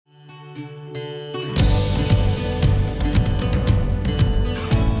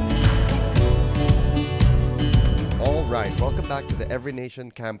back to the Every Nation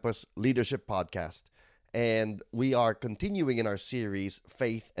Campus Leadership Podcast. And we are continuing in our series,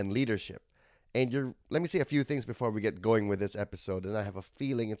 Faith and Leadership. And let me say a few things before we get going with this episode. And I have a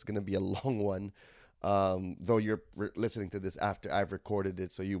feeling it's going to be a long one, though you're listening to this after I've recorded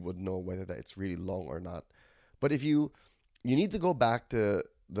it, so you would know whether that it's really long or not. But if you need to go back to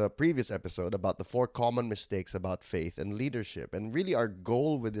the previous episode about the 4 common mistakes about faith and leadership. And really our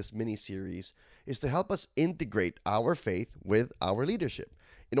goal with this mini-series is to help us integrate our faith with our leadership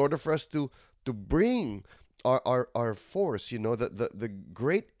in order for us to bring our force, the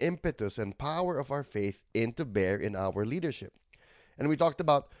great impetus and power of our faith into bear in our leadership. And we talked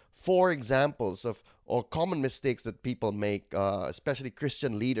about 4 examples of or common mistakes that people make, especially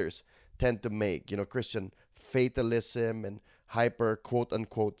Christian leaders tend to make. Christian fatalism and hyper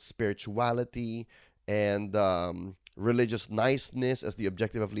quote-unquote spirituality and religious niceness as the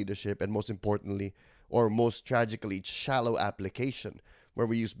objective of leadership, and most importantly, or most tragically, shallow application, where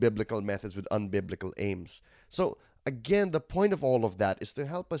we use biblical methods with unbiblical aims. So again, the point of all of that is to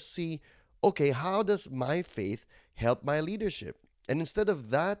help us see, okay, how does my faith help my leadership? And instead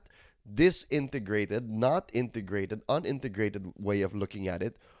of that disintegrated, not integrated, unintegrated way of looking at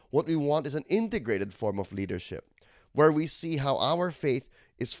it, what we want is an integrated form of leadership, where we see how our faith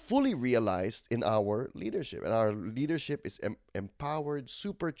is fully realized in our leadership. And our leadership is empowered,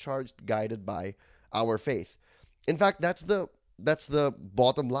 supercharged, guided by our faith. In fact, that's the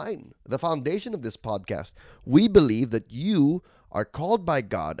bottom line, the foundation of this podcast. We believe that you are called by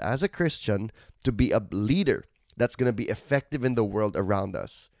God as a Christian to be a leader that's going to be effective in the world around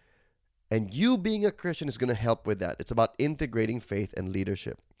us. And you being a Christian is going to help with that. It's about integrating faith and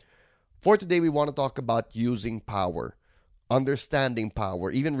leadership. For today, we want to talk about using power, understanding power,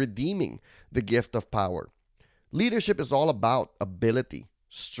 even redeeming the gift of power. Leadership is all about ability,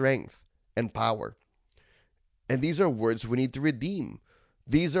 strength, and power. And these are words we need to redeem.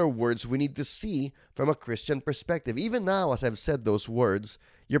 These are words we need to see from a Christian perspective. Even now, as I've said those words,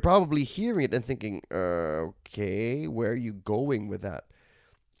 you're probably hearing it and thinking, okay, where are you going with that?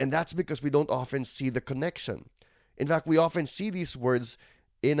 And that's because we don't often see the connection. In fact, we often see these words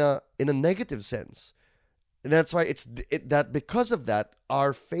in a negative sense. And that's why that because of that,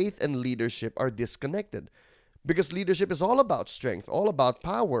 our faith and leadership are disconnected. Because leadership is all about strength, all about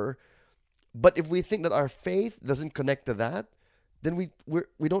power. But if we think that our faith doesn't connect to that, then we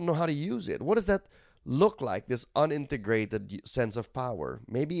don't know how to use it. What does that look like, this unintegrated sense of power?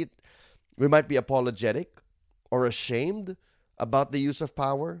 Maybe we might be apologetic or ashamed about the use of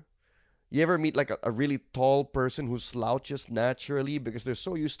power. You ever meet like a really tall person who slouches naturally because they're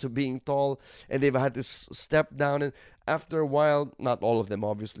so used to being tall and they've had to step down, and after a while, not all of them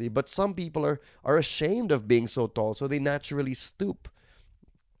obviously, but some people are ashamed of being so tall, so they naturally stoop.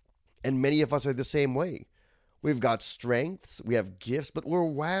 And many of us are the same way. We've got strengths, we have gifts, but we're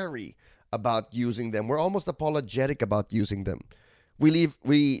wary about using them. We're almost apologetic about using them. We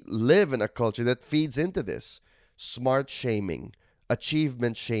live in a culture that feeds into this. Smart shaming,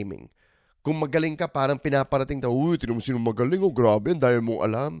 achievement shaming. Kung magaling ka, parang pinaparating uy, tinan mo sino magaling, grabe, ang dami mong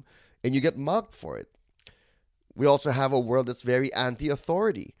alam. And you get mocked for it. We also have a world that's very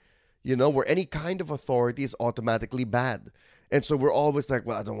anti-authority, where any kind of authority is automatically bad. And so we're always like,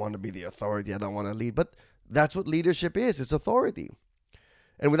 well, I don't want to be the authority, I don't want to lead. But that's what leadership is, it's authority.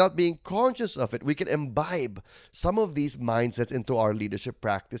 And without being conscious of it, we can imbibe some of these mindsets into our leadership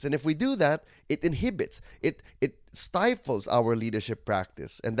practice. And if we do that, it inhibits, it stifles our leadership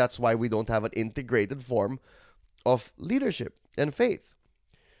practice. And that's why we don't have an integrated form of leadership and faith.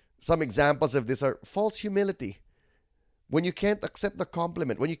 Some examples of this are false humility. When you can't accept the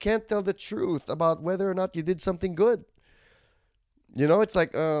compliment, when you can't tell the truth about whether or not you did something good. It's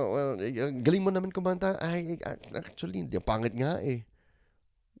like, well, galing mo naman kumanta. Ay, actually, hindi. Pangit nga eh.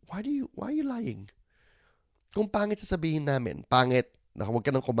 Why are you lying? Kung pangit sasabihin namin, pangit, huwag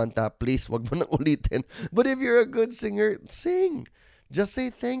ka nang kumanta, please, wag mo nang ulitin. But if you're a good singer, sing. Just say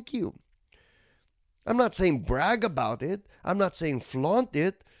thank you. I'm not saying brag about it. I'm not saying flaunt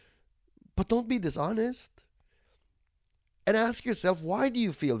it. But don't be dishonest. And ask yourself, why do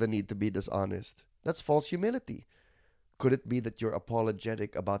you feel the need to be dishonest? That's false humility. Could it be that you're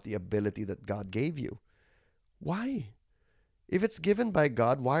apologetic about the ability that God gave you? Why? If it's given by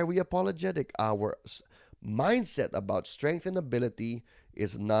God, why are we apologetic? Our mindset about strength and ability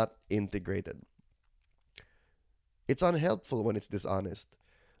is not integrated. It's unhelpful when it's dishonest.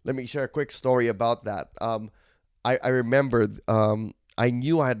 Let me share a quick story about that. I remembered I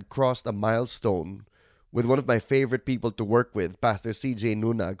knew I had crossed a milestone with one of my favorite people to work with, Pastor CJ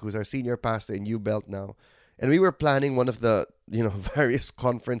Nunag, who's our senior pastor in U-Belt now. And we were planning one of the, various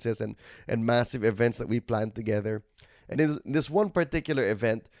conferences and massive events that we planned together. And in this one particular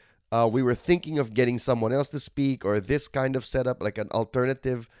event, we were thinking of getting someone else to speak or this kind of setup, like an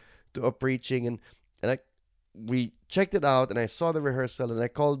alternative to a preaching. And we checked it out and I saw the rehearsal and I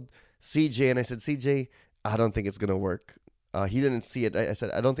called CJ and I said, CJ, I don't think it's going to work. He didn't see it. I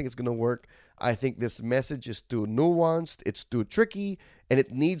said, I don't think it's going to work. I think this message is too nuanced. It's too tricky. And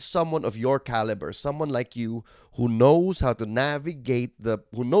it needs someone of your caliber, someone like you who knows how to navigate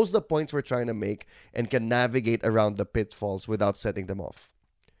who knows the points we're trying to make and can navigate around the pitfalls without setting them off.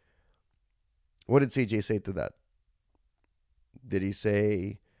 What did CJ say to that? Did he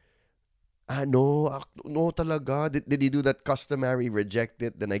say, no talaga? Did he do that customary reject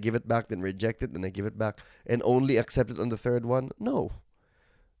it, then I give it back, then reject it, then I give it back, and only accept it on the third one? No.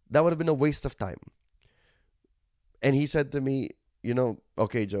 That would have been a waste of time. And he said to me,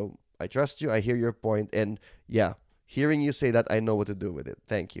 okay, Joe, I trust you. I hear your point. And yeah, hearing you say that, I know what to do with it.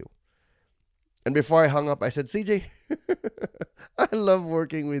 Thank you. And before I hung up, I said, CJ, I love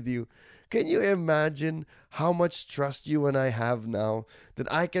working with you. Can you imagine how much trust you and I have now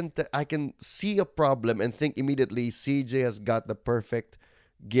that I can see a problem and think immediately CJ has got the perfect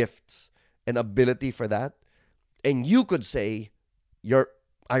gifts and ability for that? And you could say,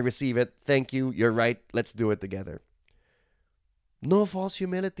 I receive it. Thank you. You're right. Let's do it together. No false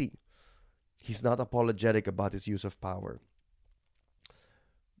humility. He's not apologetic about his use of power.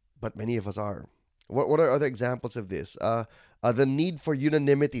 But many of us are. What are other examples of this? The need for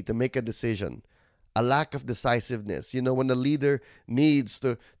unanimity to make a decision. A lack of decisiveness. When the leader needs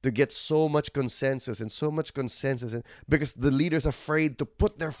to get so much consensus, because the leader's afraid to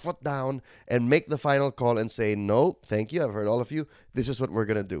put their foot down and make the final call and say, no, thank you, I've heard all of you. This is what we're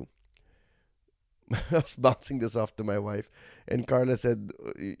going to do. I was bouncing this off to my wife, and Carla said,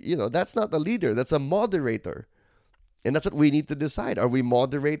 that's not the leader, that's a moderator. And that's what we need to decide. Are we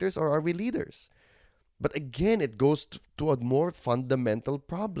moderators or are we leaders? But again, it goes to a more fundamental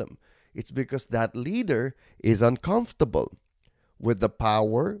problem. It's because that leader is uncomfortable with the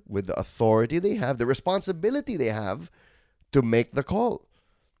power, with the authority they have, the responsibility they have to make the call.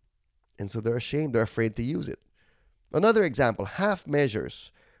 And so they're ashamed, they're afraid to use it. Another example, half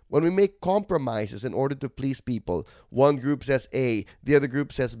measures. When we make compromises in order to please people, one group says A, the other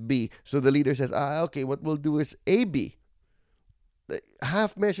group says B. So the leader says, okay, what we'll do is AB.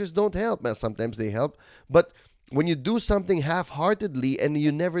 Half measures don't help. Now, sometimes they help, but when you do something half-heartedly and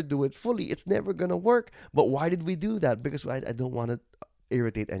you never do it fully, it's never going to work. But why did we do that? Because I don't want to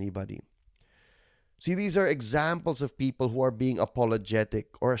irritate anybody. See, these are examples of people who are being apologetic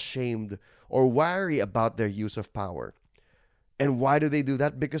or ashamed or wary about their use of power. And why do they do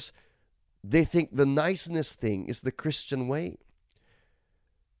that? Because they think the niceness thing is the Christian way.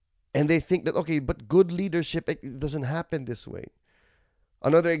 And they think that, okay, but good leadership, it doesn't happen this way.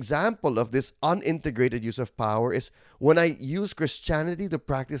 Another example of this unintegrated use of power is when I use Christianity to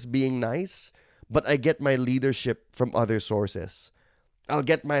practice being nice, but I get my leadership from other sources. I'll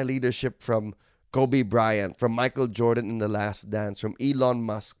get my leadership from Kobe Bryant, from Michael Jordan in The Last Dance, from Elon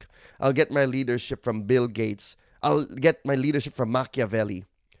Musk. I'll get my leadership from Bill Gates. I'll get my leadership from Machiavelli,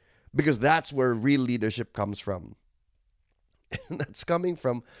 because that's where real leadership comes from. And that's coming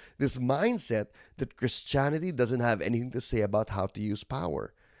from this mindset that Christianity doesn't have anything to say about how to use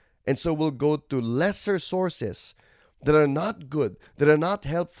power. And so we'll go to lesser sources that are not good, that are not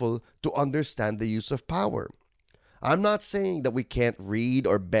helpful to understand the use of power. I'm not saying that we can't read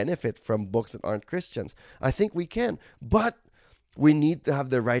or benefit from books that aren't Christians. I think we can. But we need to have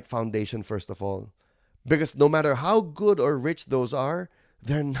the right foundation first of all. Because no matter how good or rich those are,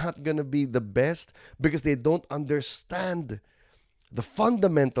 they're not going to be the best because they don't understand the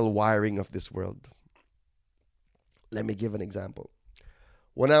fundamental wiring of this world. Let me give an example.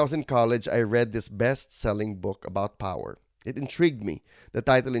 When I was in college, I read this best-selling book about power. It intrigued me. The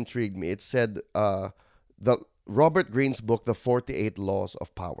title intrigued me. It said, the Robert Greene's book, The 48 Laws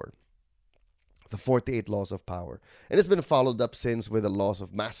of Power. The 48 Laws of Power. And it's been followed up since with the laws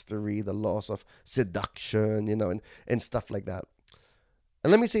of mastery, the laws of seduction, and stuff like that. And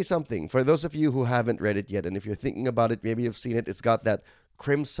let me say something. For those of you who haven't read it yet, and if you're thinking about it, maybe you've seen it, it's got that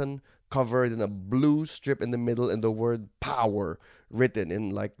crimson covered in a blue strip in the middle and the word power written in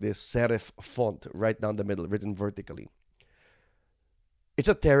like this serif font right down the middle, written vertically. It's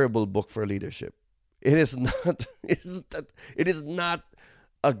a terrible book for leadership. It is not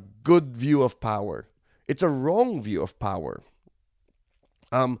a good view of power. It's a wrong view of power.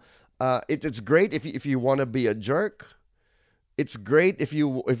 It's great if you want to be a jerk. It's great if you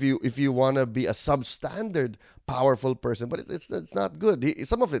want to be a substandard powerful person, but it's not good.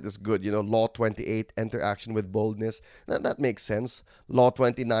 Some of it is good. Law 28, enter action with boldness. That makes sense. Law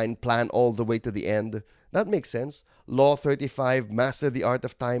 29, plan all the way to the end. That makes sense. Law 35, master the art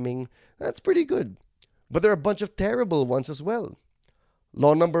of timing. That's pretty good. But there are a bunch of terrible ones as well.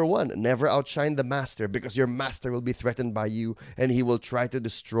 Law number 1, never outshine the master because your master will be threatened by you and he will try to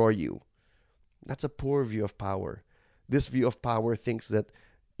destroy you. That's a poor view of power. This view of power thinks that,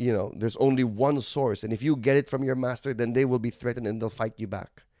 there's only one source, and if you get it from your master, then they will be threatened and they'll fight you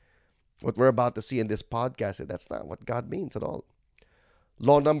back. What we're about to see in this podcast, that's not what God means at all.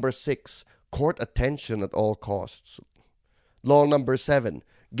 Law number 6, court attention at all costs. Law number 7,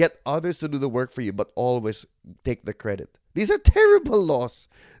 get others to do the work for you, but always take the credit. These are terrible laws.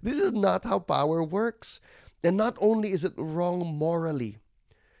 This is not how power works. And not only is it wrong morally,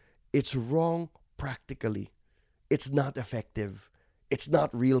 it's wrong practically. It's not effective. It's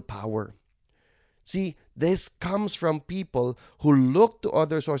not real power. See, this comes from people who look to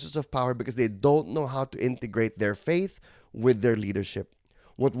other sources of power because they don't know how to integrate their faith with their leadership.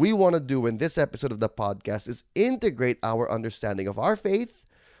 What we want to do in this episode of the podcast is integrate our understanding of our faith,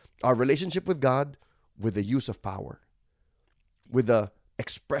 our relationship with God, with the use of power, with the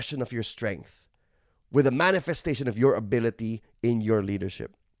expression of your strength, with the manifestation of your ability in your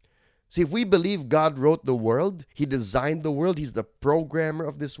leadership. See, if we believe God wrote the world, He designed the world, He's the programmer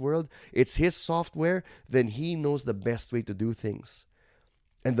of this world, it's His software, then He knows the best way to do things.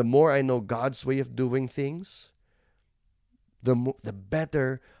 And the more I know God's way of doing things, the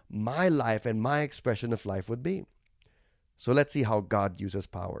better my life and my expression of life would be. So let's see how God uses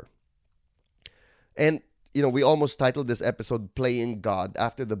power. And, we almost titled this episode Playing God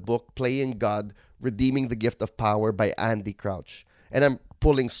after the book Playing God, Redeeming the Gift of Power by Andy Crouch. And I'm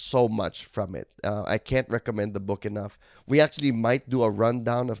pulling so much from it. I can't recommend the book enough. We actually might do a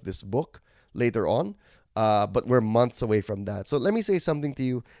rundown of this book later on, but we're months away from that. So let me say something to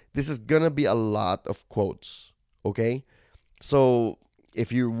you. This is going to be a lot of quotes, okay? So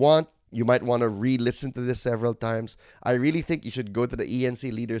if you want, you might want to re-listen to this several times. I really think you should go to the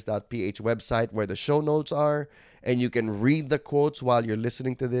encleaders.ph website where the show notes are, and you can read the quotes while you're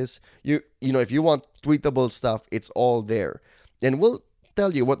listening to this. If you want tweetable stuff, it's all there. And we'll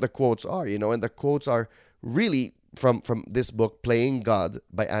tell you what the quotes are, and the quotes are really from this book, Playing God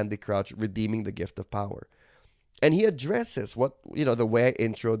by Andy Crouch, Redeeming the Gift of Power. And he addresses what, the way I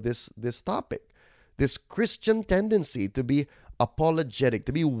introed this topic, this Christian tendency to be apologetic,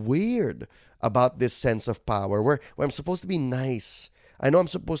 to be weird about this sense of power, where I'm supposed to be nice. I know I'm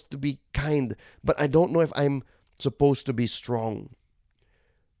supposed to be kind, but I don't know if I'm supposed to be strong.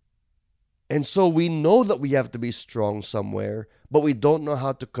 And so we know that we have to be strong somewhere, but we don't know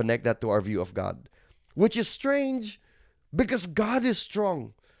how to connect that to our view of God, which is strange because God is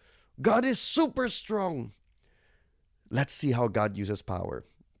strong. God is super strong. Let's see how God uses power.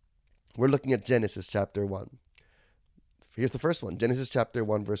 We're looking at Genesis chapter 1. Here's the first one, Genesis chapter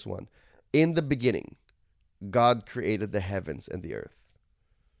 1, verse 1. In the beginning, God created the heavens and the earth.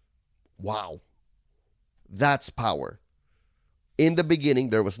 Wow. That's power. In the beginning,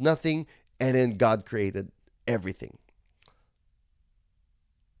 there was nothing, and then God created everything.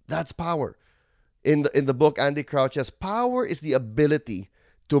 That's power. In the book, Andy Crouch says, power is the ability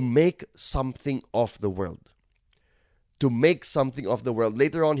to make something of the world. To make something of the world.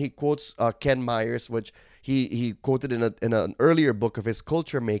 Later on, he quotes Ken Myers, which he quoted in an earlier book of his,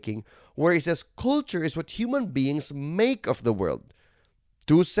 Culture Making, where he says, culture is what human beings make of the world.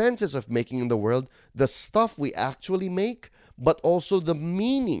 Two senses of making in the world, the stuff we actually make, but also the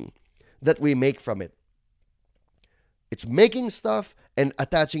meaning that we make from it. It's making stuff and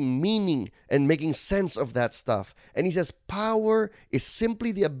attaching meaning and making sense of that stuff. And he says power is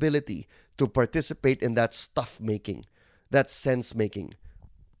simply the ability to participate in that stuff making, that sense making.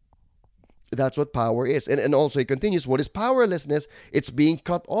 That's what power is. And also he continues, what is powerlessness? It's being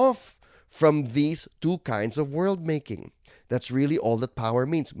cut off from these two kinds of world making. That's really all that power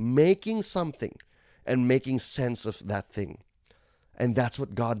means. Making something and making sense of that thing. And that's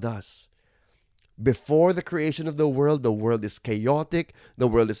what God does. Before the creation of the world is chaotic, the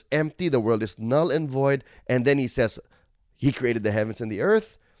world is empty, the world is null and void. And then he says, he created the heavens and the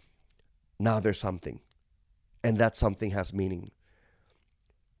earth. Now there's something. And that something has meaning.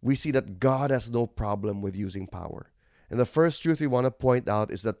 We see that God has no problem with using power. And the first truth we want to point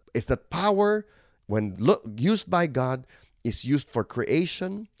out is that power, when used by God, is used for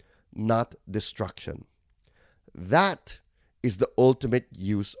creation, not destruction. That is the ultimate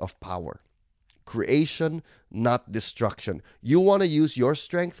use of power. Creation, not destruction. You want to use your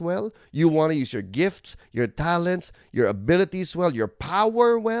strength well? You want to use your gifts, your talents, your abilities well, your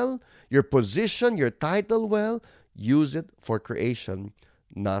power well, your position, your title well? Use it for creation,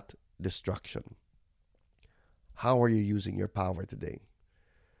 not destruction. How are you using your power today?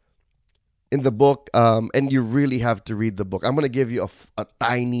 in the book, and you really have to read the book. I'm going to give you a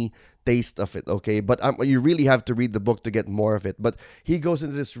tiny taste of it, okay? But you really have to read the book to get more of it. But he goes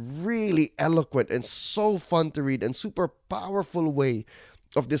into this really eloquent and so fun to read and super powerful way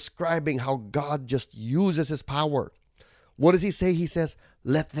of describing how God just uses his power. What does he say? He says,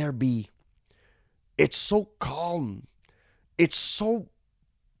 let there be. It's so calm. It's so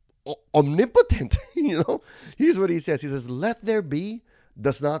omnipotent, Here's what he says. He says, let there be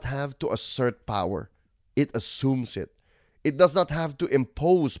does not have to assert power. It assumes it. It does not have to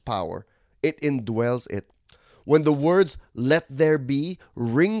impose power. It indwells it. When the words let there be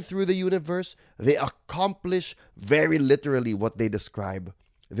ring through the universe, they accomplish very literally what they describe.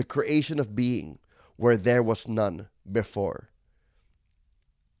 The creation of being where there was none before.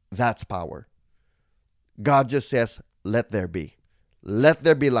 That's power. God just says, let there be. Let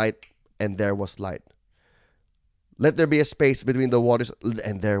there be light, and there was light. Let there be a space between the waters,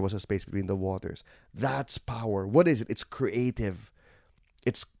 and there was a space between the waters. That's power. What is it? It's creative.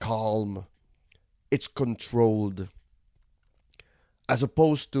 It's calm. It's controlled. As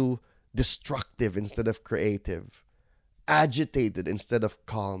opposed to destructive instead of creative. Agitated instead of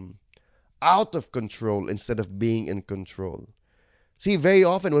calm. Out of control instead of being in control. See, very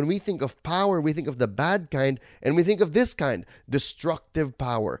often when we think of power, we think of the bad kind, and we think of this kind, destructive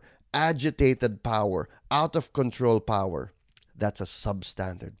power, agitated power, out of control power. That's a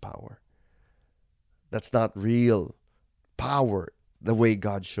substandard power. That's not real power the way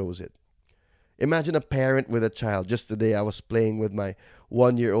God shows it. Imagine a parent with a child. Just today, I was playing with my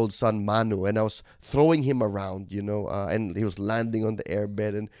 1-year-old son, Manu, and I was throwing him around, and he was landing on the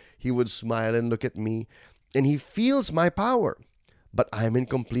airbed, and he would smile and look at me, and he feels my power. But I'm in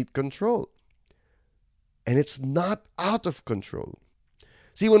complete control. And it's not out of control.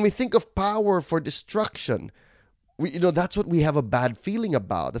 See, when we think of power for destruction, that's what we have a bad feeling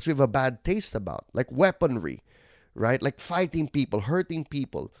about. That's what we have a bad taste about. Like weaponry, right? Like fighting people, hurting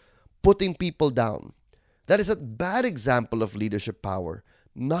people, putting people down. That is a bad example of leadership power.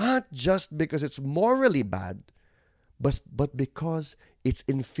 Not just because it's morally bad, but because it's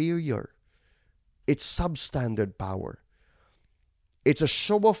inferior. It's substandard power. It's a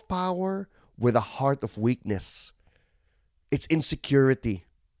show of power with a heart of weakness. It's insecurity.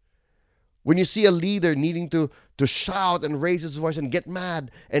 When you see a leader needing to shout and raise his voice and get mad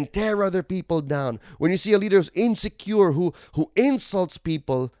and tear other people down, when you see a leader who's insecure, who insults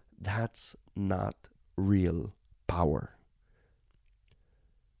people, that's not real power.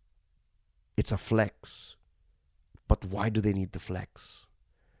 It's a flex. But why do they need to flex?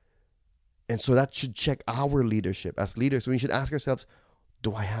 And so that should check our leadership. As leaders, we should ask ourselves,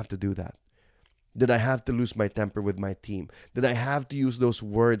 do I have to do that? Did I have to lose my temper with my team? Did I have to use those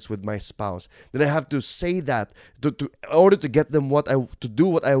words with my spouse? Did I have to say that in order to get them to do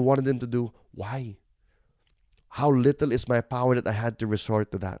what I wanted them to do? Why? How little is my power that I had to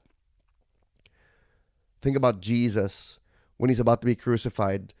resort to that? Think about Jesus when he's about to be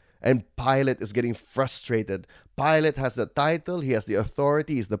crucified. And Pilate is getting frustrated. Pilate has the title, he has the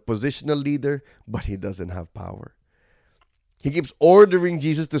authority, he's the positional leader, but he doesn't have power. He keeps ordering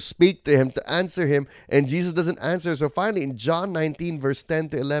Jesus to speak to him, to answer him, and Jesus doesn't answer. So finally, in John 19, verse 10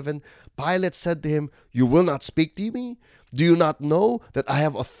 to 11, Pilate said to him, "You will not speak to me? Do you not know that I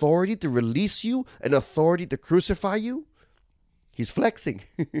have authority to release you and authority to crucify you?" He's flexing.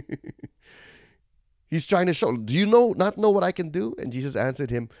 He's trying to show, do you not know what I can do? And Jesus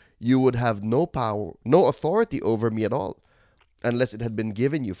answered him, "You would have no power, no authority over me at all, unless it had been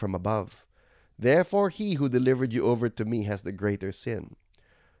given you from above. Therefore, he who delivered you over to me has the greater sin."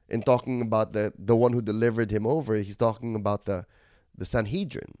 In talking about the one who delivered him over, he's talking about the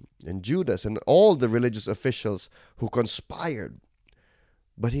Sanhedrin and Judas and all the religious officials who conspired.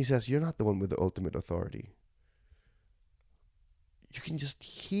 But he says, you're not the one with the ultimate authority. You can just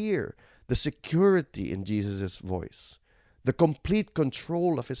hear the security in Jesus' voice, the complete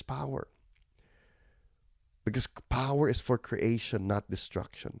control of his power. Because power is for creation, not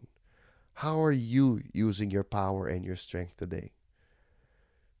destruction. How are you using your power and your strength today?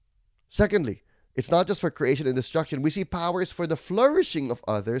 Secondly, it's not just for creation and destruction. We see power is for the flourishing of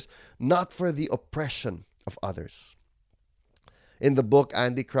others, not for the oppression of others. In the book,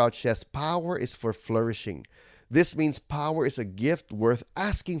 Andy Crouch says, power is for flourishing. This means power is a gift worth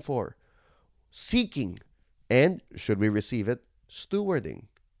asking for, seeking, and, should we receive it, stewarding.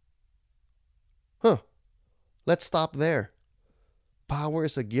 Let's stop there. Power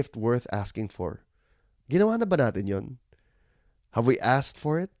is a gift worth asking for. Ginawa na ba natin yun? Have we asked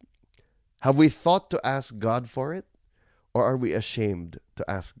for it? Have we thought to ask God for it? Or are we ashamed to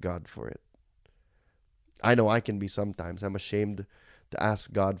ask God for it? I know I can be sometimes. I'm ashamed to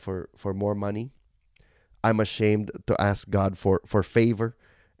ask God for more money. I'm ashamed to ask God for favor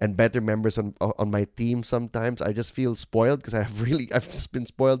and better members on my team sometimes. I just feel spoiled because I've just been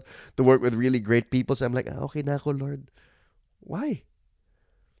spoiled to work with really great people. So I'm like, okay na ako, Lord. Why?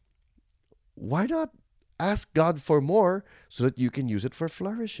 Why not ask God for more so that you can use it for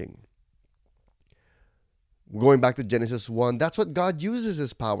flourishing? Going back to Genesis 1, that's what God uses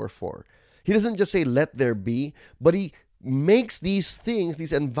his power for. He doesn't just say, let there be, but he makes these things,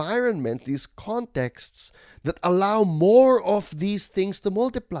 these environments, these contexts that allow more of these things to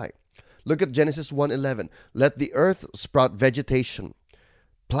multiply. Look at Genesis 1:11. Let the earth sprout vegetation,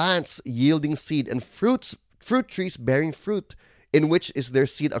 plants yielding seed, and fruit trees bearing fruit, in which is their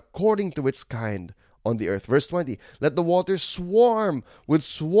seed according to its kind on the earth. Verse 20. Let the waters swarm with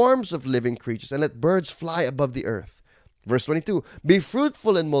swarms of living creatures, and let birds fly above the earth. Verse 22, be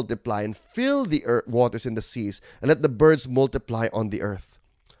fruitful and multiply, and fill the waters in the seas, and let the birds multiply on the earth.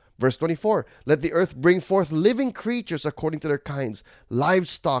 Verse 24, let the earth bring forth living creatures according to their kinds,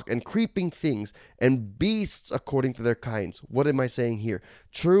 livestock and creeping things, and beasts according to their kinds. What am I saying here?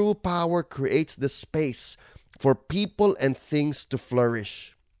 True power creates the space for people and things to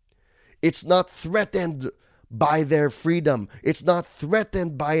flourish. It's not threatened by their freedom. It's not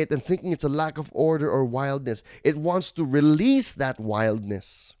threatened by it and thinking it's a lack of order or wildness. It wants to release that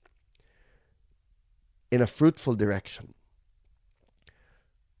wildness in a fruitful direction.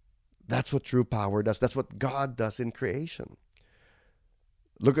 That's what true power does. That's what God does in creation.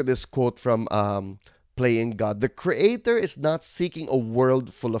 Look at this quote from Playing God. The Creator is not seeking a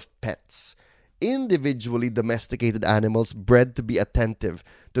world full of pets, individually domesticated animals bred to be attentive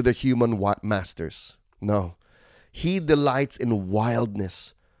to their human masters. No. He delights in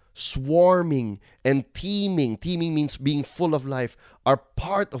wildness, swarming and teeming. Teeming means being full of life, are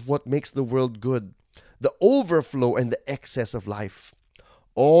part of what makes the world good. The overflow and the excess of life.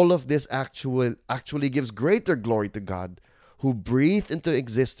 All of this actually gives greater glory to God, who breathed into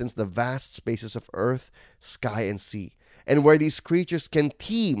existence the vast spaces of earth, sky, and sea. And where these creatures can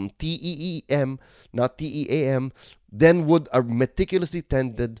teem, T-E-E-M, not T-E-A-M, then would a meticulously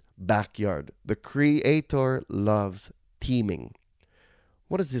tended backyard. The Creator loves teeming.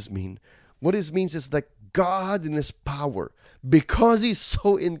 What does this mean? What this means is that God in his power, because he's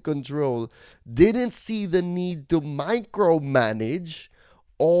so in control, didn't see the need to micromanage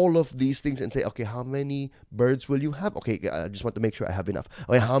all of these things and say, okay, how many birds will you have? Okay, I just want to make sure I have enough.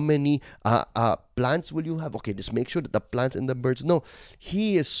 Okay, how many plants will you have? Okay, just make sure that the plants and the birds. No,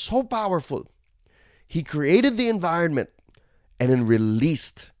 he is so powerful. He created the environment and then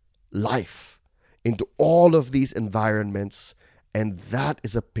released life into all of these environments, and that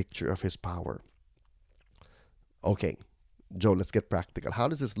is a picture of his power. Okay, Joe, let's get practical. How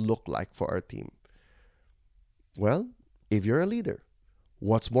does this look like for our team? Well, if you're a leader,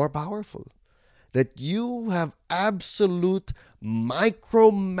 what's more powerful? That you have absolute,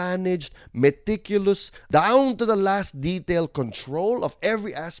 micromanaged, meticulous, down to the last detail control of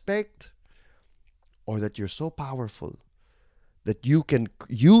every aspect? Or that you're so powerful that you can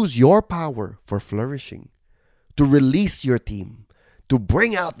use your power for flourishing, to release your team, to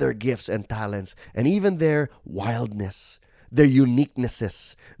bring out their gifts and talents, and even their wildness, their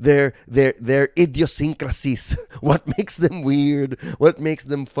uniquenesses, their idiosyncrasies, what makes them weird, what makes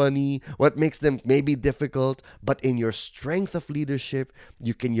them funny, what makes them maybe difficult, but in your strength of leadership,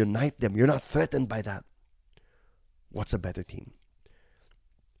 you can unite them. You're not threatened by that. What's a better team?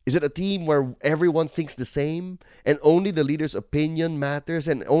 Is it a team where everyone thinks the same and only the leader's opinion matters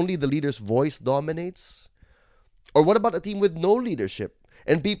and only the leader's voice dominates? Or what about a team with no leadership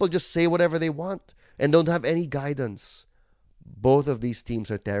and people just say whatever they want and don't have any guidance? Both of these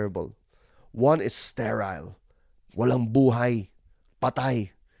teams are terrible. One is sterile, walang buhay, patay.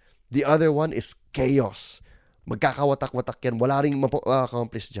 The other one is chaos. Magkakawatak-watak yan, wala ring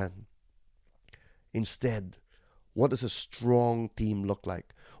ma-accomplish dyan. Instead, what does a strong team look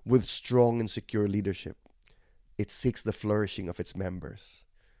like with strong and secure leadership? It seeks the flourishing of its members.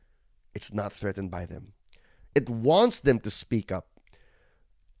 It's not threatened by them. It wants them to speak up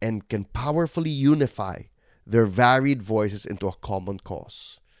and can powerfully unify their varied voices into a common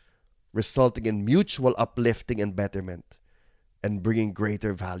cause, resulting in mutual uplifting and betterment and bringing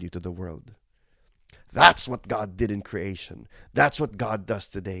greater value to the world. That's what God did in creation. That's what God does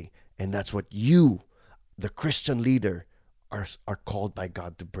today. And that's what you, the Christian leader, are called by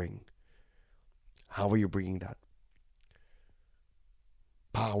God to bring. How are you bringing that?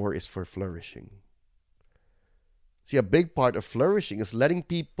 Power is for flourishing. See, a big part of flourishing is letting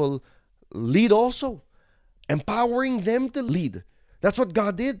people lead also. Empowering them to lead. That's what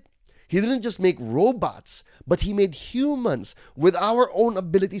God did. He didn't just make robots, but He made humans with our own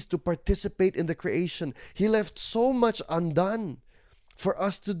abilities to participate in the creation. He left so much undone for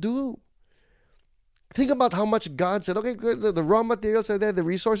us to do. Think about how much God said, okay, the raw materials are there, the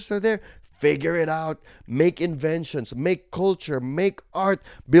resources are there. Figure it out. Make inventions, make culture, make art,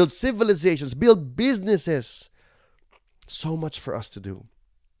 build civilizations, build businesses. So much for us to do.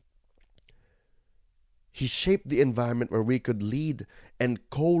 He shaped the environment where we could lead and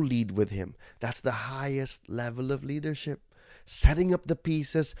co-lead with Him. That's the highest level of leadership. Setting up the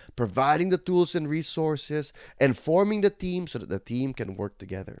pieces, providing the tools and resources, and forming the team so that the team can work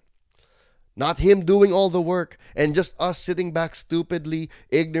together. Not Him doing all the work and just us sitting back stupidly,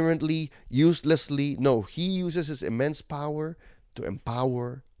 ignorantly, uselessly. No, He uses His immense power to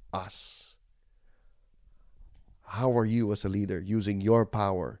empower us. How are you as a leader using your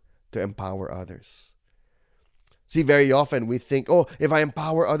power to empower others? See, very often we think, oh, if I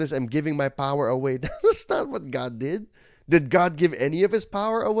empower others, I'm giving my power away. That's not what God did. Did God give any of His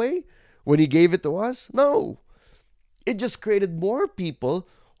power away when He gave it to us? No. It just created more people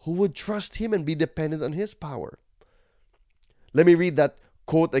who would trust Him and be dependent on His power. Let me read that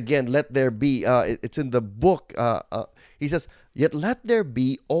quote again. Let there be. It's in the book. He says, yet let there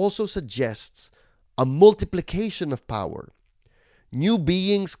be also suggests a multiplication of power. New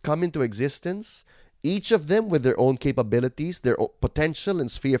beings come into existence, each of them with their own capabilities, their own potential and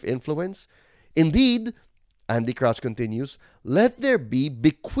sphere of influence. Indeed, Andy Crouch continues, let there be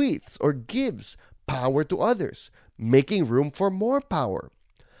bequeaths or gives power to others, making room for more power.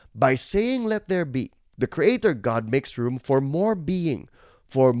 By saying let there be, the Creator God makes room for more being,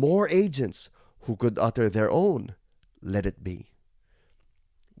 for more agents who could utter their own, let it be.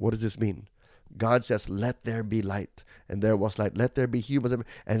 What does this mean? God says, let there be light. And there was light. Let there be humans.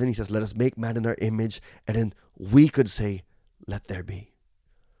 And then He says, let us make man in our image. And then we could say, let there be.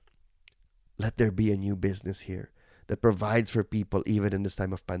 Let there be a new business here that provides for people even in this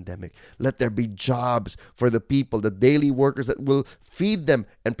time of pandemic. Let there be jobs for the people, the daily workers that will feed them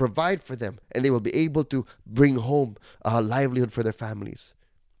and provide for them. And they will be able to bring home a livelihood for their families.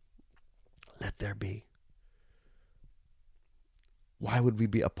 Let there be. Why would we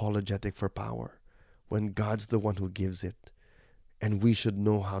be apologetic for power when God's the one who gives it and we should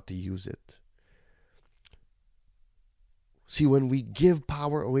know how to use it? See, when we give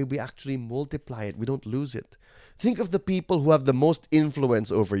power away, we actually multiply it. We don't lose it. Think of the people who have the most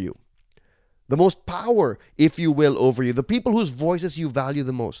influence over you, the most power, if you will, over you, the people whose voices you value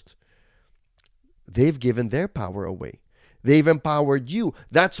the most. They've given their power away. They've empowered you.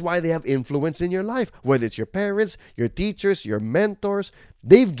 That's why they have influence in your life. Whether it's your parents, your teachers, your mentors,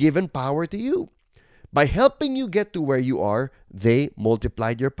 they've given power to you. By helping you get to where you are, they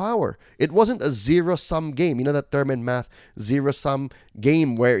multiplied your power. It wasn't a zero-sum game. You know that term in math, zero-sum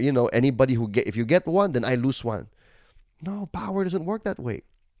game where, anybody if you get one, then I lose one. No, power doesn't work that way.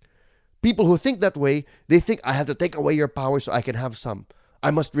 People who think that way, they think I have to take away your power so I can have some.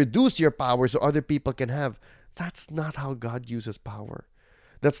 I must reduce your power so other people can have. That's not how God uses power.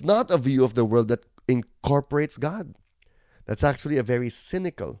 That's not a view of the world that incorporates God. That's actually a very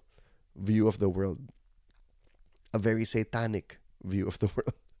cynical view of the world. A very satanic view of the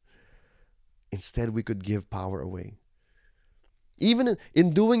world. Instead, we could give power away. Even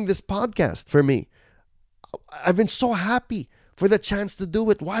in doing this podcast, for me, I've been so happy for the chance to do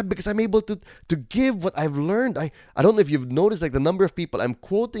it. Why? Because I'm able to give what I've learned. I don't know if you've noticed the number of people I'm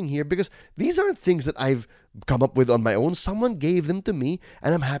quoting here, because these aren't things that I've come up with on my own. Someone gave them to me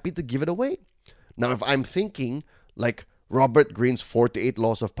and I'm happy to give it away. Now, if I'm thinking like Robert Greene's 48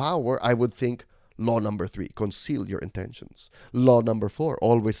 laws of power, I would think law number 3, conceal your intentions. Law number 4,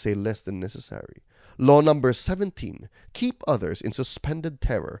 always say less than necessary. Law number 17, keep others in suspended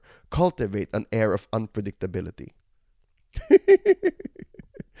terror. Cultivate an air of unpredictability.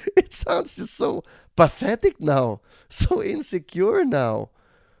 It sounds just so pathetic now, so insecure now.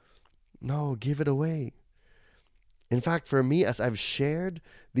 No, give it away. In fact, for me, as I've shared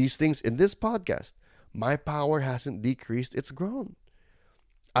these things in this podcast, my power hasn't decreased, it's grown.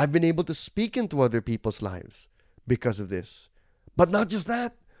 I've been able to speak into other people's lives because of this. But not just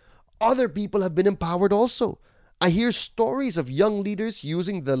that, other people have been empowered also. I hear stories of young leaders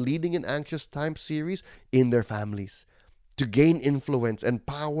using the Leading in Anxious Times series in their families to gain influence and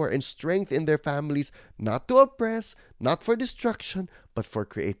power and strength in their families, not to oppress, not for destruction, but for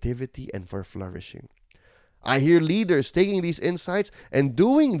creativity and for flourishing. I hear leaders taking these insights and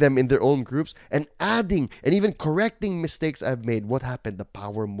doing them in their own groups and adding and even correcting mistakes I've made. What happened? The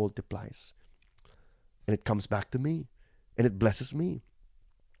power multiplies. And it comes back to me. And it blesses me.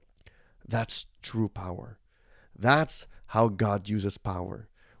 That's true power. That's how God uses power.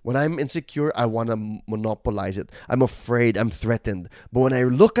 When I'm insecure, I want to monopolize it. I'm afraid, I'm threatened. But when I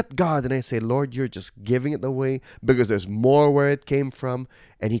look at God and I say, Lord, you're just giving it away because there's more where it came from,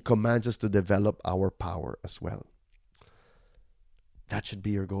 and He commands us to develop our power as well. That should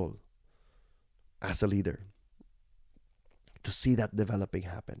be your goal as a leader, to see that developing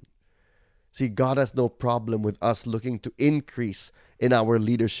happen. See, God has no problem with us looking to increase in our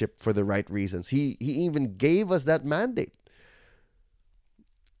leadership for the right reasons. He even gave us that mandate.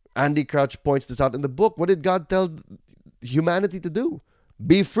 Andy Crouch points this out in the book. What did God tell humanity to do?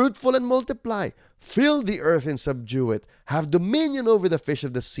 Be fruitful and multiply. Fill the earth and subdue it. Have dominion over the fish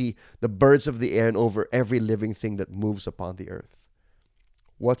of the sea, the birds of the air, and over every living thing that moves upon the earth.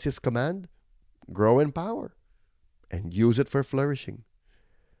 What's His command? Grow in power and use it for flourishing.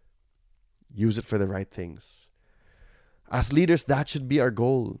 Use it for the right things. As leaders, that should be our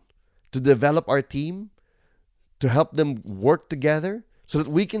goal. To develop our team, to help them work together, so that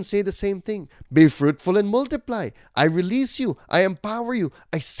we can say the same thing. Be fruitful and multiply. I release you. I empower you.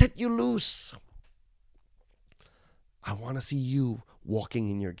 I set you loose. I want to see you walking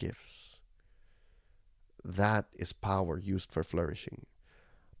in your gifts. That is power used for flourishing.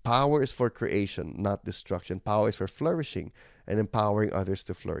 Power is for creation, not destruction. Power is for flourishing and empowering others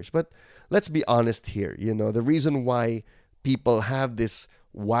to flourish. But let's be honest here. The reason why people have this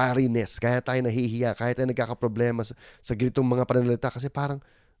wariness, kaya tayo nahihiya, kaya tayo nagkakaproblema sa ganitong mga pananalita, kasi parang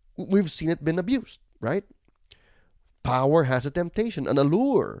we've seen it been abused, right? Power has a temptation, an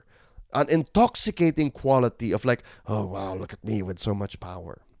allure, an intoxicating quality of like, oh wow, look at me with so much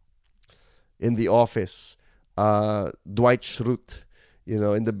power. In The Office, Dwight Schrute,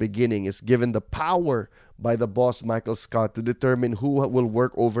 in the beginning, is given the power by the boss, Michael Scott, to determine who will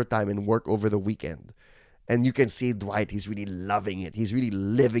work overtime and work over the weekend. And you can see Dwight, he's really loving it. He's really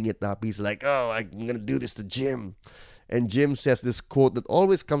living it up. He's like, oh, I'm going to do this to Jim. And Jim says this quote that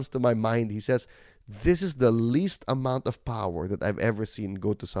always comes to my mind. He says, this is the least amount of power that I've ever seen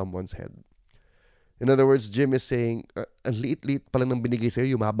go to someone's head. In other words, Jim is saying, ang liit-liit pa lang ng binigay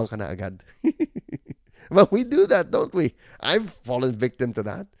sa'yo, yumabang ka na agad. But we do that, don't we? I've fallen victim to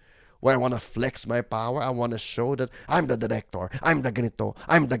that. Where I want to flex my power. I want to show that I'm the director. I'm the ganito.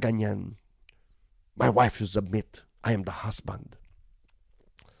 I'm the ganyan. My wife should submit. I am the husband.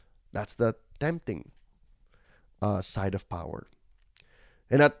 That's the tempting side of power.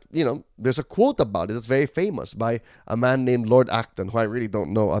 And that, there's a quote about it that's very famous by a man named Lord Acton, who I really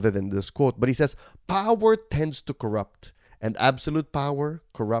don't know other than this quote. But he says, power tends to corrupt, and absolute power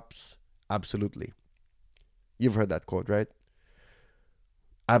corrupts absolutely. You've heard that quote, right?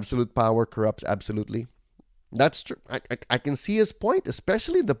 Absolute power corrupts absolutely. That's true. I can see his point,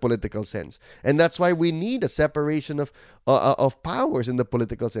 especially in the political sense. And that's why we need a separation of powers in the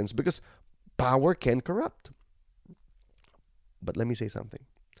political sense, because power can corrupt. But let me say something.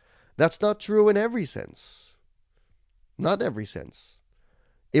 That's not true in every sense. Not every sense.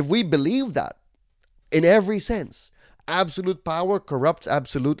 If we believe that, in every sense, absolute power corrupts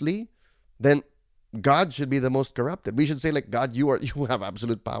absolutely, then God should be the most corrupted. We should say, like, God, you have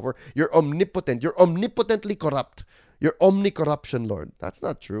absolute power. You're omnipotent. You're omnipotently corrupt. You're omnicorruption, Lord. That's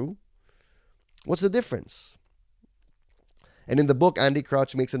not true. What's the difference? And in the book, Andy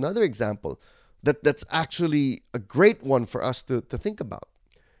Crouch makes another example that's actually a great one for us to think about.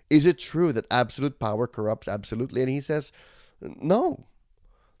 Is it true that absolute power corrupts absolutely? And he says, no.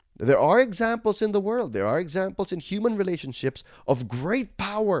 There are examples in the world. There are examples in human relationships of great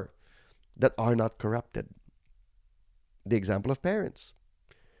power that are not corrupted. The example of parents.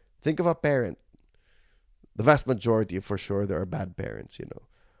 Think of a parent. The vast majority, for sure, there are bad parents,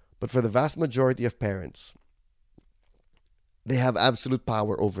 But for the vast majority of parents, they have absolute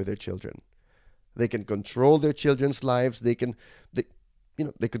power over their children. They can control their children's lives. They could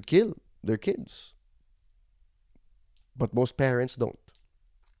kill their kids. But most parents don't.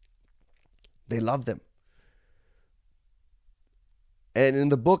 They love them. And in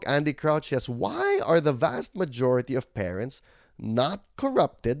the book, Andy Crouch says, why are the vast majority of parents not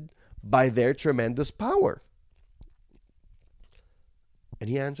corrupted by their tremendous power? And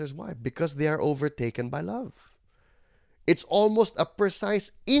he answers why. Because they are overtaken by love. It's almost a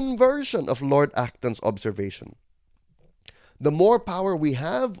precise inversion of Lord Acton's observation. The more power we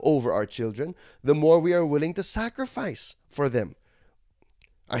have over our children, the more we are willing to sacrifice for them.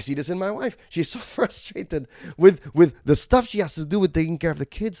 I see this in my wife. She's so frustrated with the stuff she has to do with taking care of the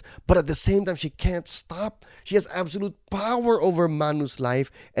kids, but at the same time, she can't stop. She has absolute power over Manu's life,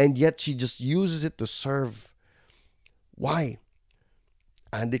 and yet she just uses it to serve. Why?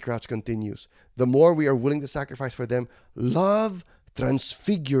 Andy Crouch continues, the more we are willing to sacrifice for them, love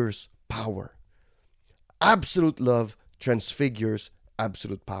transfigures power. Absolute love transfigures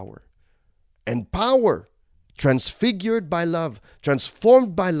absolute power. And power, transfigured by love,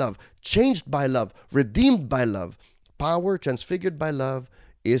 transformed by love, changed by love, redeemed by love. Power transfigured by love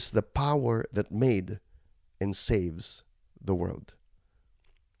is the power that made and saves the world.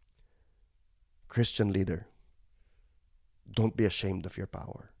 Christian leader, don't be ashamed of your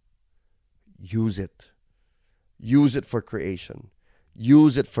power. Use it. Use it for creation.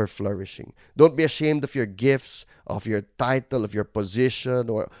 Use it for flourishing. Don't be ashamed of your gifts, of your title, of your position,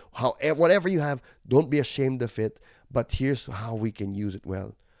 or whatever you have. Don't be ashamed of it. But here's how we can use it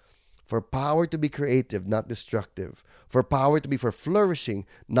well. For power to be creative, not destructive. For power to be for flourishing,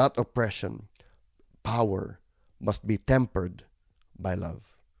 not oppression. Power must be tempered by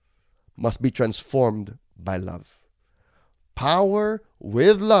love. Must be transformed by love. Power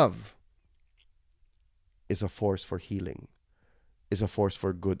with love is a force for healing, is a force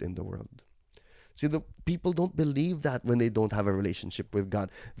for good in the world. See, the people don't believe that when they don't have a relationship with God.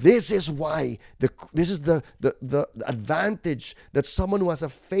 This is why, this is the advantage that someone who has a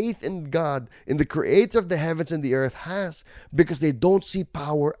faith in God, in the creator of the heavens and the earth has, because they don't see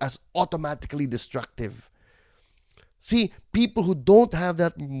power as automatically destructive. See, people who don't have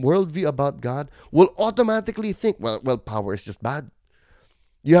that worldview about God will automatically think, well, power is just bad.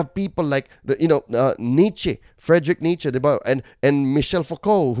 You have people like Nietzsche, Friedrich Nietzsche, and Michel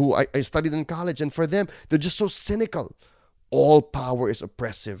Foucault, who I studied in college, and for them, they're just so cynical. All power is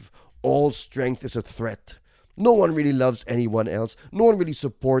oppressive. All strength is a threat. No one really loves anyone else. No one really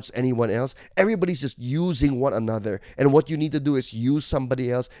supports anyone else. Everybody's just using one another. And what you need to do is use somebody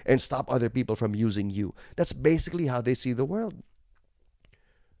else and stop other people from using you. That's basically how they see the world.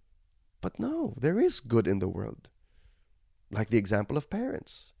 But no, there is good in the world. Like the example of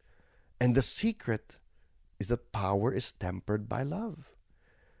parents. And the secret is that power is tempered by love.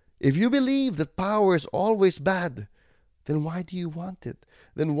 If you believe that power is always bad, then why do you want it?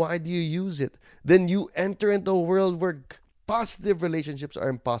 Then why do you use it? Then you enter into a world where positive relationships are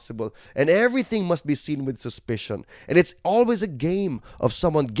impossible and everything must be seen with suspicion. And it's always a game of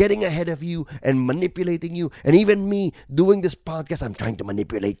someone getting ahead of you and manipulating you. And even me doing this podcast, I'm trying to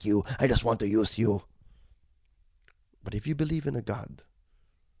manipulate you. I just want to use you. But if you believe in a God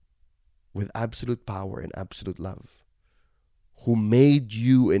with absolute power and absolute love, who made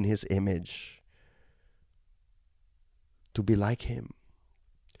you in his image to be like him,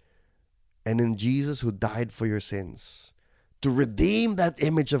 and in Jesus who died for your sins, to redeem that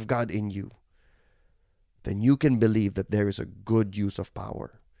image of God in you, then you can believe that there is a good use of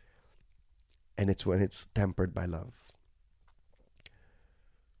power. And it's when it's tempered by love.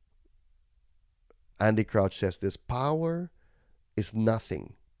 Andy Crouch says this: power is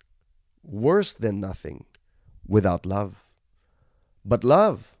nothing, worse than nothing, without love. But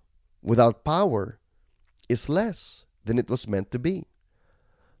love without power is less than it was meant to be.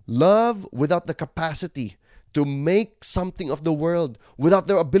 Love without the capacity to make something of the world, without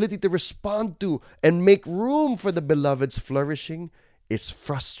the ability to respond to and make room for the beloved's flourishing, is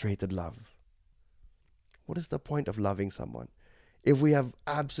frustrated love. What is the point of loving someone if we have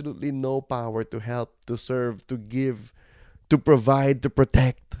absolutely no power to help, to serve, to give, to provide, to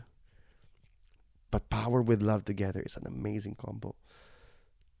protect? But power with love together is an amazing combo.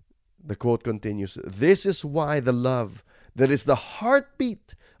 The quote continues, "This is why the love that is the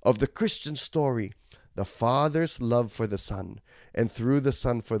heartbeat of the Christian story, the Father's love for the Son, and through the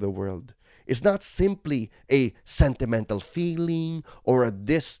Son for the world, is not simply a sentimental feeling or a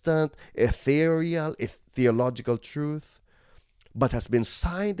distant, ethereal, theological truth, but has been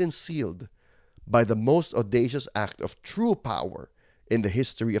signed and sealed by the most audacious act of true power in the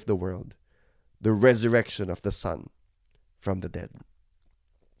history of the world, the resurrection of the Son from the dead."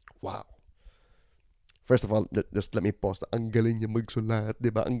 Wow. First of all, just let me pause. Ang galing niya magsulat, di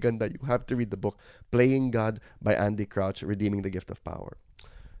ba? Ang ganda. You have to read the book, Playing God by Andy Crouch, Redeeming the Gift of Power.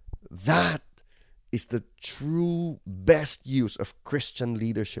 That is the true best use of Christian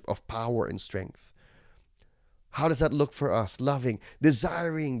leadership, of power and strength. How does that look for us? Loving,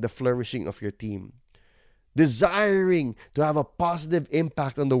 desiring the flourishing of your team. Desiring to have a positive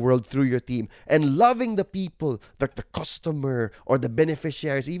impact on the world through your team, and loving the people, like the customer or the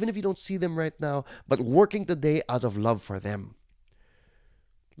beneficiaries, even if you don't see them right now, but working today out of love for them.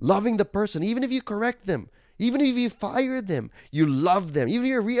 Loving the person, even if you correct them, even if you fire them, you love them. Even if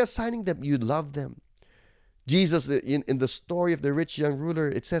you're reassigning them, you love them. Jesus, in the story of the rich young ruler,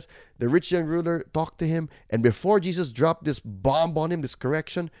 it says the rich young ruler talked to him, and before Jesus dropped this bomb on him, this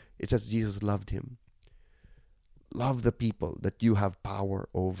correction, it says Jesus loved him. Love the people that you have power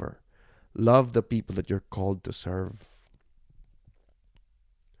over. Love the people that you're called to serve.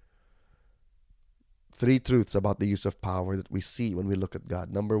 Three truths about the use of power that we see when we look at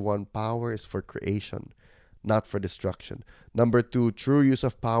God. Number one, power is for creation, not for destruction. Number two, true use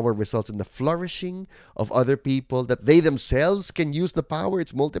of power results in the flourishing of other people, that they themselves can use the power,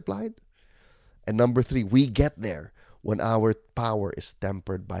 it's multiplied. And number three, we get there when our power is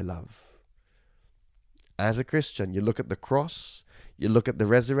tempered by love. As a Christian, you look at the cross, you look at the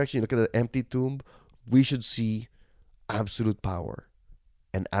resurrection, you look at the empty tomb, we should see absolute power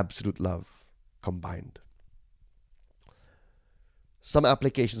and absolute love combined. Some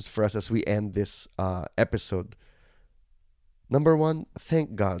applications for us as we end this episode. Number one,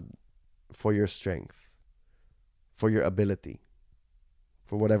 thank God for your strength, for your ability,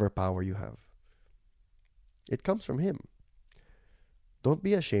 for whatever power you have. It comes from Him. Don't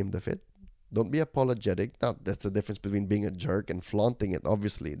be ashamed of it. Don't be apologetic. Now, that's the difference between being a jerk and flaunting it,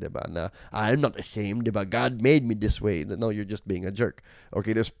 obviously, diba? Na, I'm not ashamed, diba? God made me this way. No, you're just being a jerk.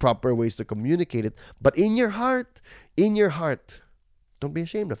 Okay, there's proper ways to communicate it. But in your heart, don't be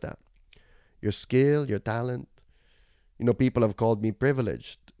ashamed of that. Your skill, your talent. You know, people have called me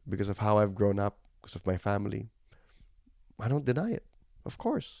privileged because of how I've grown up, because of my family. I don't deny it. Of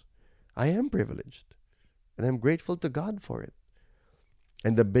course, I am privileged. And I'm grateful to God for it.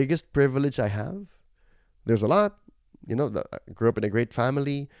 And the biggest privilege I have, there's a lot. You know, I grew up in a great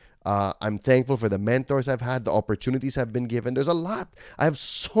family. I'm thankful for the mentors I've had, the opportunities I've been given. There's a lot. I have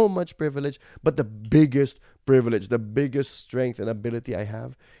so much privilege. But the biggest privilege, the biggest strength and ability I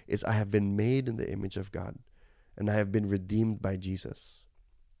have is I have been made in the image of God. And I have been redeemed by Jesus.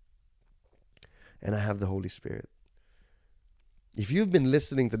 And I have the Holy Spirit. If you've been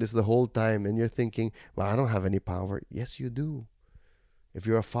listening to this the whole time and you're thinking, well, I don't have any power. Yes, you do. If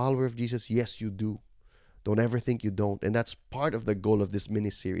you're a follower of Jesus, yes, you do. Don't ever think you don't. And that's part of the goal of this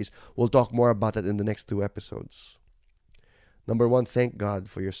mini-series. We'll talk more about that in the next 2 episodes. Number one, thank God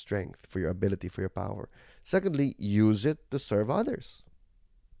for your strength, for your ability, for your power. Secondly, use it to serve others.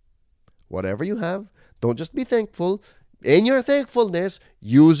 Whatever you have, don't just be thankful. In your thankfulness,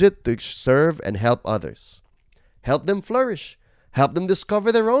 use it to serve and help others. Help them flourish. Help them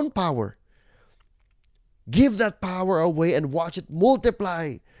discover their own power. Give that power away and watch it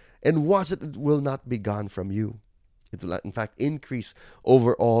multiply. And watch it will not be gone from you. It will, in fact, increase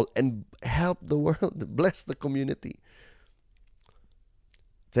overall and help the world, bless the community.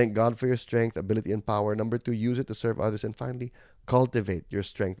 Thank God for your strength, ability, and power. Number two, use it to serve others. And finally, cultivate your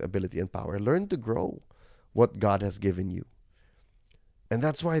strength, ability, and power. Learn to grow what God has given you. And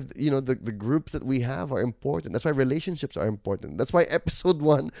that's why, the groups that we have are important. That's why relationships are important. That's why episode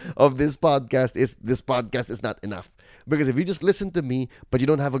 1 of this podcast is not enough. Because if you just listen to me, but you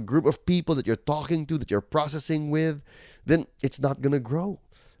don't have a group of people that you're talking to, that you're processing with, then it's not going to grow.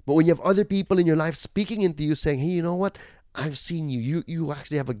 But when you have other people in your life speaking into you, saying, hey, you know what? I've seen you. You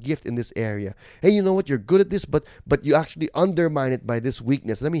actually have a gift in this area. Hey, you know what? You're good at this, but you actually undermine it by this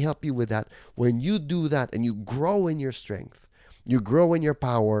weakness. Let me help you with that. When you do that and you grow in your strength, you grow in your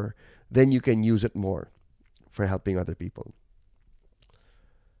power, then you can use it more for helping other people.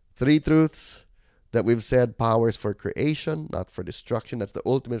 3 truths that we've said: power is for creation, not for destruction. That's the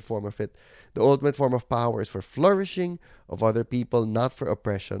ultimate form of it. The ultimate form of power is for flourishing of other people, not for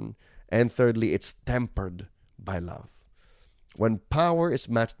oppression. And thirdly, it's tempered by love. When power is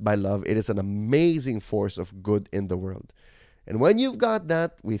matched by love, it is an amazing force of good in the world. And when you've got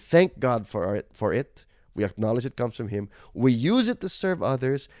that, we thank God for it. We acknowledge it comes from Him. We use it to serve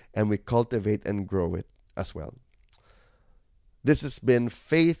others, and we cultivate and grow it as well. This has been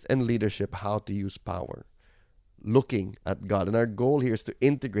Faith and Leadership, How to Use Power, looking at God. And our goal here is to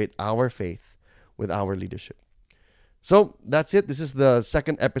integrate our faith with our leadership. So that's it. This is the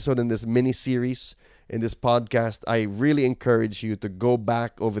 2nd episode in this mini-series, in this podcast. I really encourage you to go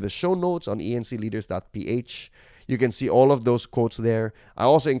back over the show notes on encleaders.ph. You can see all of those quotes there. I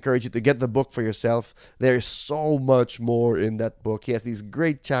also encourage you to get the book for yourself. There is so much more in that book. He has these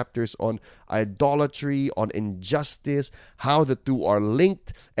great chapters on idolatry, on injustice, how the two are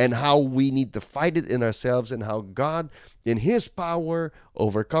linked, and how we need to fight it in ourselves, and how God, in His power,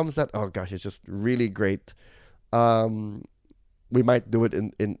 overcomes that. Oh gosh, it's just really great. We might do it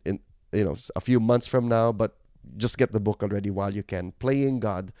in a few months from now, but just get the book already while you can. Playing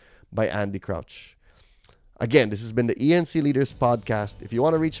God by Andy Crouch. Again, this has been the ENC Leaders Podcast. If you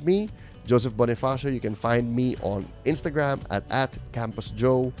want to reach me, Joseph Bonifacio, you can find me on Instagram at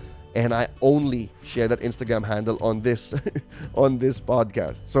 @CampusJoe. And I only share that Instagram handle on this on this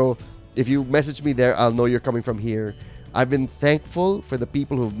podcast. So if you message me there, I'll know you're coming from here. I've been thankful for the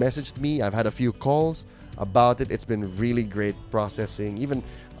people who've messaged me. I've had a few calls about it. It's been really great processing, even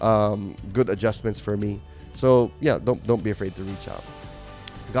good adjustments for me. So yeah, don't be afraid to reach out.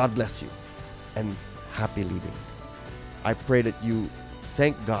 God bless you. And happy leading. I pray that you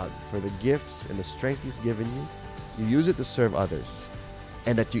thank God for the gifts and the strength He's given you. You use it to serve others,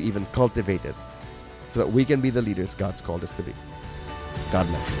 and that you even cultivate it so that we can be the leaders God's called us to be. God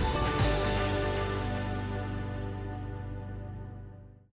bless you.